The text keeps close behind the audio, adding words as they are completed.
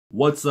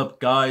What's up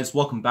guys,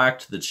 welcome back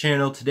to the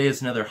channel. Today is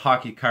another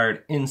hockey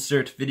card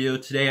insert video.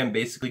 Today I'm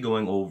basically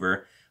going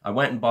over, I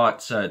went and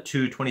bought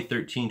two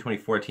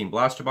 2013-2014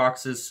 blaster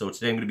boxes, so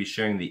today I'm going to be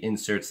sharing the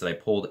inserts that I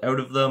pulled out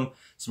of them.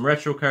 Some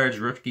retro cards,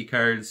 rookie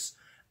cards.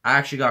 I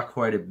actually got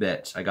quite a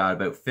bit. I got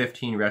about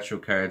 15 retro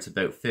cards,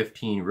 about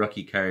 15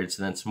 rookie cards,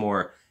 and then some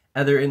more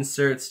other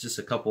inserts, just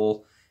a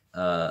couple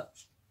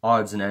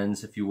odds and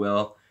ends if you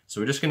will. So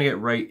we're just going to get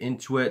right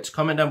into it.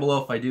 Comment down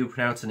below if I do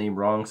pronounce the name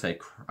wrong, because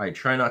I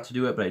try not to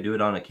do it, but I do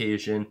it on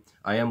occasion.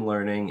 I am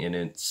learning, and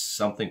it's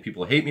something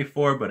people hate me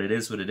for, but it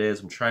is what it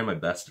is. I'm trying my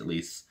best at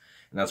least,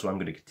 and that's why I'm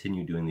going to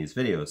continue doing these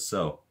videos.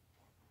 So,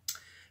 to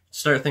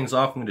start things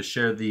off, I'm going to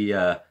share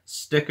the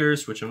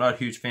stickers, which I'm not a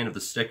huge fan of the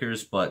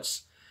stickers,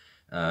 but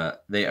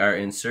they are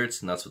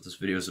inserts, and that's what this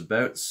video is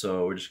about.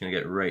 So we're just going to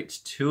get right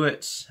to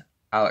it.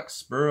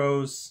 Alex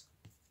Burrows,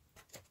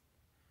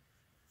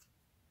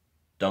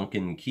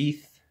 Duncan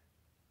Keith,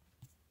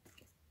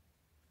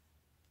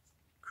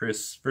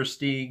 Chris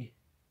Versteeg,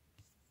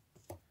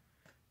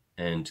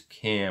 and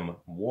Cam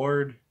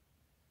Ward.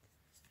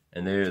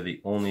 And they're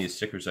the only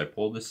stickers I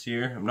pulled this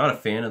year. I'm not a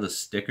fan of the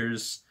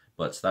stickers,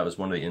 but that was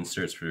one of the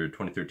inserts for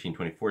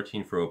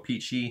 2013-2014 for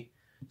O-Pee-Chee,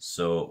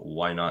 so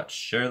why not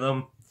share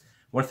them?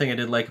 One thing I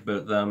did like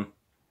about them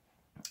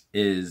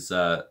is,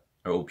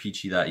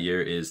 O-Pee-Chee that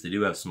year, is they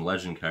do have some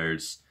legend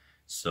cards.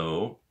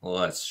 So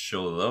let's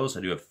show those.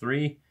 I do have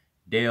three.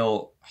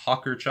 Dale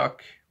Hawkerchuk,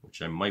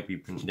 which I might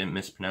be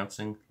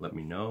mispronouncing, let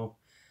me know.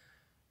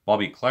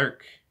 Bobby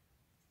Clark,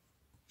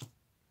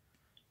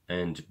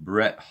 and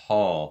Brett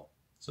Hall.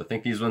 So I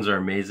think these ones are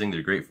amazing.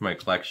 They're great for my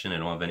collection. I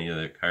don't have any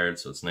other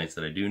cards, so it's nice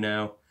that I do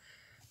now.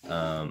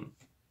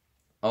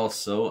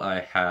 Also, I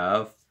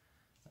have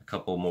a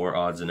couple more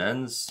odds and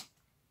ends.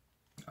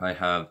 I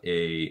have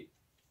a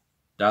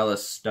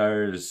Dallas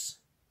Stars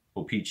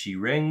O-Pee-Chee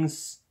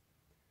rings,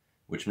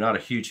 which I'm not a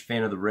huge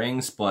fan of the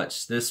rings,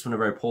 but this,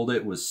 whenever I pulled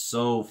it, was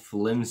so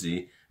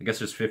flimsy. I guess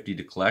there's 50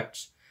 to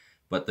collect,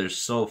 but they're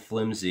so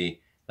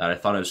flimsy that I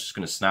thought I was just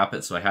going to snap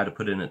it, so I had to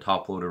put it in a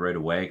top loader right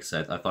away, because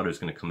I thought it was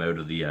going to come out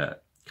of the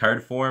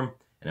card form,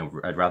 and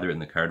I'd rather it in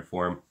the card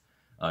form.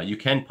 You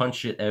can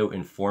punch it out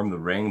and form the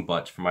ring,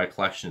 but for my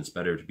collection it's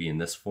better to be in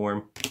this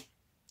form,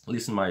 at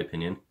least in my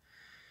opinion.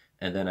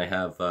 And then I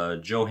have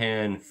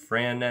Johan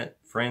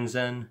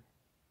Franzen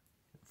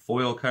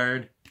foil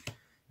card.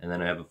 And then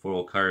I have a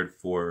foil card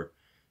for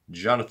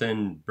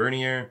Jonathan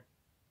Bernier,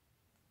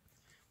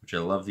 which I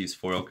love these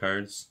foil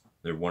cards.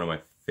 They're one of my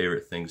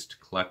favorite things to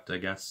collect, I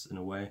guess, in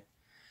a way.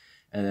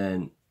 And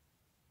then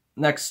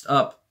next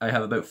up, I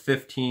have about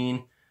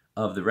 15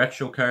 of the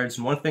retro cards.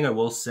 And one thing I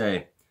will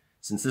say,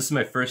 since this is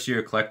my first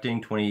year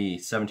collecting,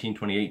 2017,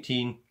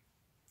 2018,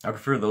 I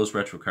prefer those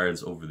retro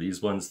cards over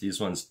these ones.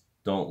 These ones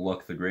don't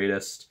look the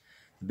greatest.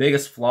 The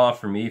biggest flaw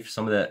for me, for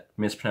somebody that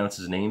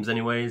mispronounces names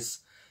anyways,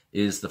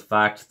 is the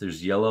fact that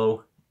there's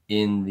yellow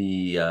in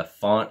the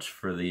font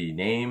for the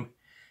name,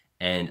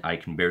 and I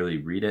can barely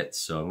read it,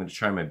 so I'm going to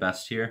try my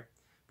best here.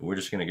 But we're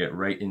just going to get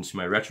right into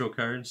my retro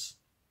cards.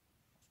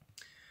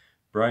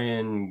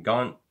 Brian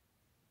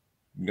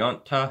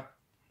Gonta,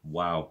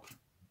 wow,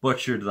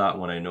 butchered that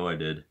one, I know I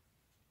did.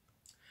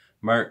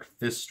 Mark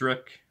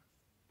Fistrick,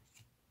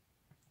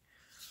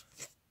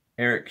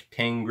 Eric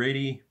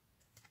Tangrady.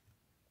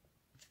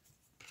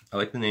 I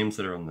like the names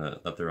that are on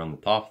the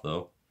top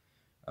though.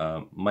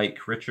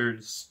 Mike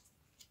Richards,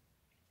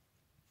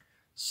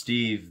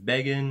 Steve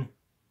Began,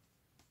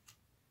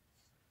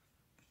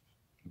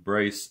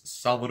 Bryce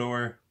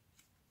Salvador,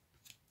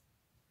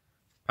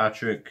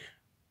 Patrick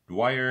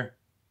Dwyer,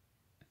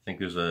 I think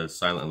there's a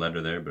silent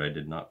letter there, but I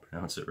did not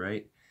pronounce it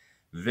right,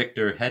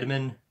 Victor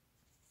Hedman,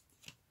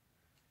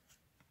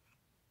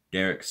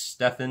 Derek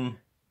Steffen,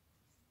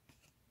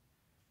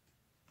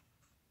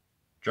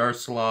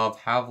 Jaroslav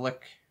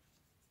Havlik,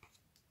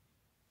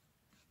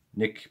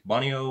 Nick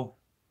Bonio,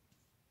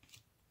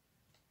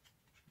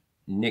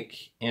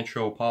 Nick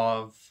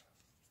Antropov,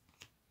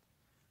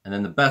 and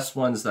then the best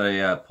ones that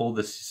I pulled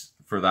this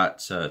for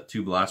that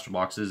two blaster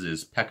boxes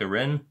is Pekka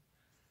Rinne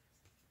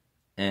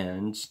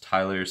and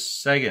Tyler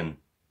Seguin.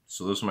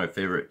 So those are my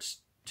favorite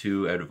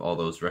two out of all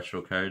those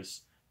retro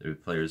cards. They're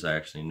players I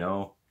actually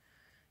know.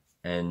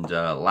 And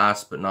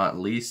last but not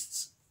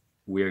least,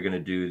 we are going to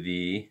do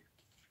the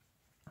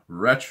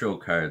retro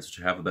cards,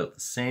 which have about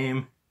the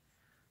same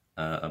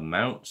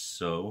amount,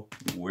 so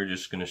we're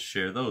just going to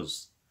share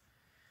those.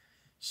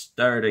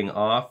 Starting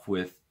off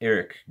with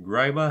Eric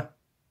Gryba,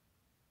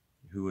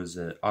 who was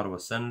at Ottawa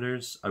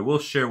Senators. I will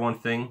share one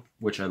thing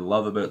which I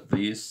love about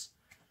these.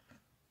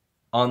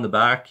 On the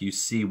back you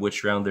see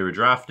which round they were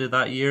drafted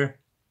that year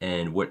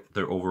and what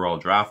their overall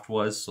draft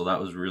was, so that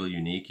was really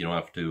unique. You don't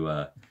have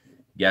to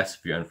guess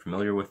if you're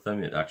unfamiliar with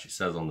them. It actually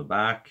says on the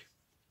back.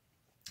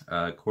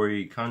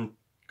 Corey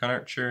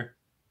Conarcher,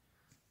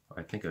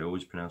 I think I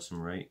always pronounce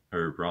them right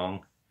or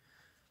wrong.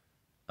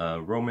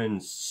 Roman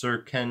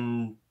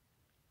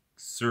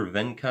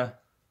Cervenka,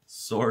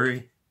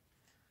 sorry.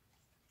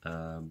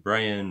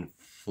 Brian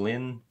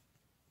Flynn,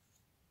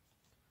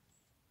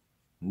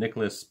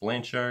 Nicholas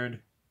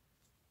Blanchard,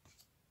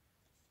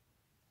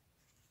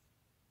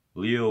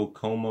 Leo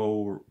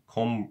Komarov,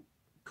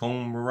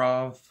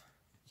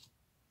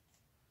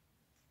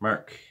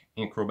 Mark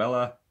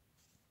Arcobella,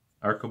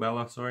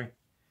 sorry,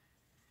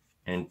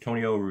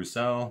 Antonio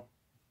Roussel,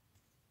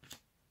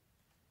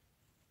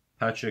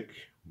 Patrick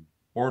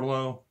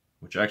Bordelot,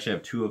 which I actually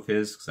have 2 of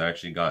his because I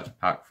actually got a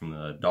pack from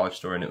the dollar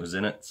store and it was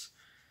in it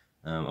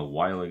a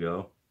while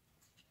ago.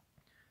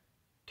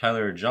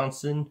 Tyler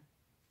Johnson,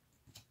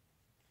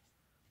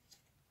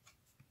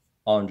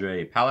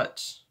 Andre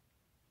Pallet.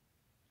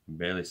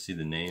 Barely see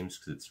the names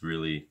because it's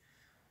really,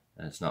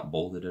 it's not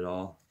bolded at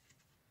all.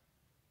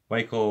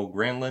 Michael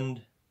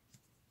Granlund,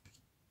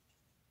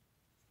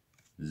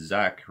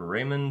 Zach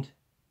Raymond,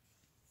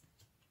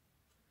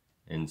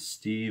 and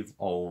Steve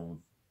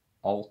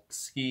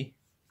Altsky.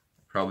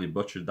 Probably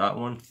butchered that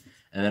one.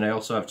 And then I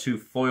also have 2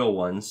 foil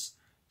ones,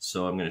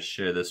 so I'm going to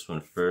share this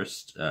one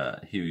first.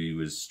 He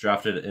was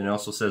drafted, and it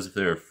also says if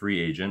they're a free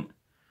agent,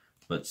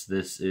 but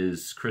this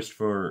is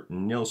Christopher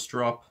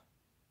Nilstrop.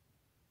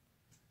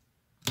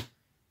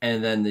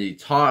 And then the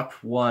top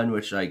one,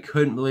 which I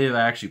couldn't believe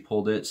I actually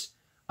pulled it.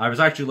 I was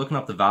actually looking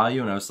up the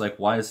value, and I was like,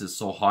 why is this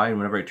so high? And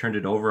whenever I turned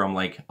it over, I'm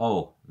like,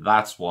 oh,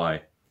 that's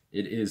why.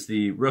 It is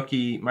the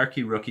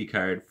marquee rookie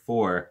card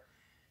for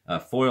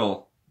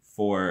foil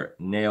for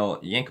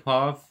Nail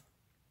Yankopov,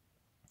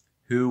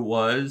 who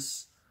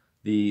was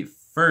the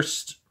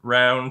first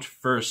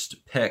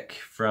pick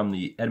from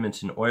the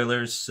Edmonton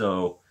Oilers.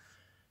 So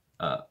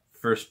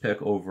first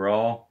pick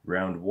overall,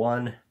 round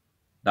 1.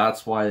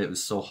 That's why it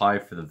was so high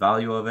for the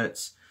value of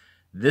it.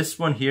 This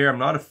one here, I'm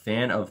not a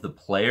fan of the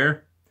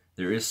player.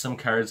 There is some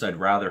cards I'd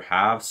rather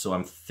have, so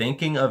I'm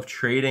thinking of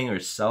trading or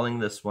selling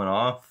this one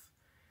off.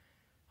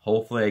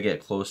 Hopefully I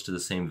get close to the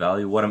same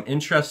value. What I'm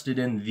interested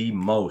in the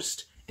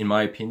most, in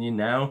my opinion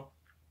now,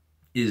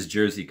 is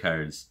jersey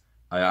cards.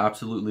 I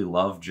absolutely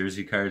love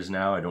jersey cards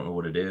now. I don't know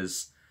what it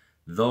is.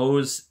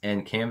 Those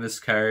and canvas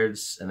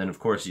cards, and then of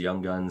course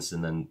Young Guns,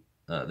 and then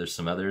there's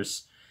some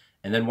others.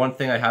 And then one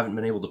thing I haven't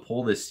been able to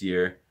pull this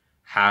year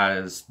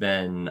has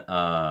been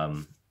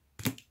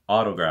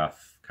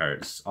autograph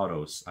cards,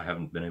 autos. I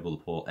haven't been able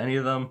to pull any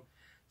of them.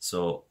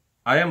 So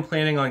I am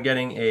planning on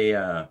getting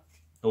a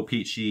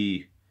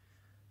O-Pee-Chee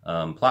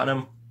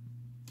Platinum.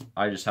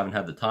 I just haven't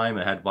had the time.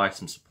 I had to buy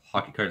some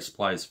hockey card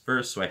supplies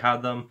first, so I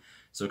had them.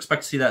 So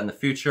expect to see that in the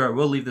future. I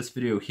will leave this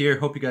video here.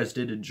 Hope you guys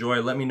did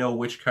enjoy. Let me know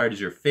which card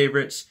is your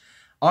favorite.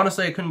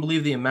 Honestly, I couldn't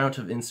believe the amount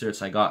of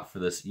inserts I got for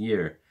this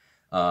year.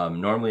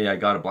 Normally I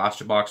got a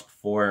blaster box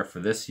before for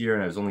this year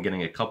and I was only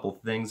getting a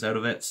couple things out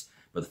of it,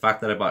 but the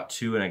fact that I bought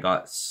 2 and I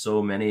got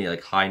so many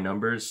like high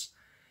numbers,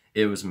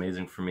 it was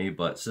amazing for me.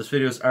 But so this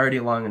video is already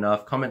long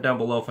enough. Comment down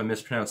below if I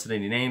mispronounced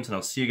any names, and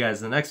I'll see you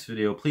guys in the next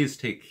video. Please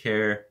take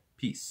care.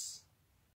 Peace.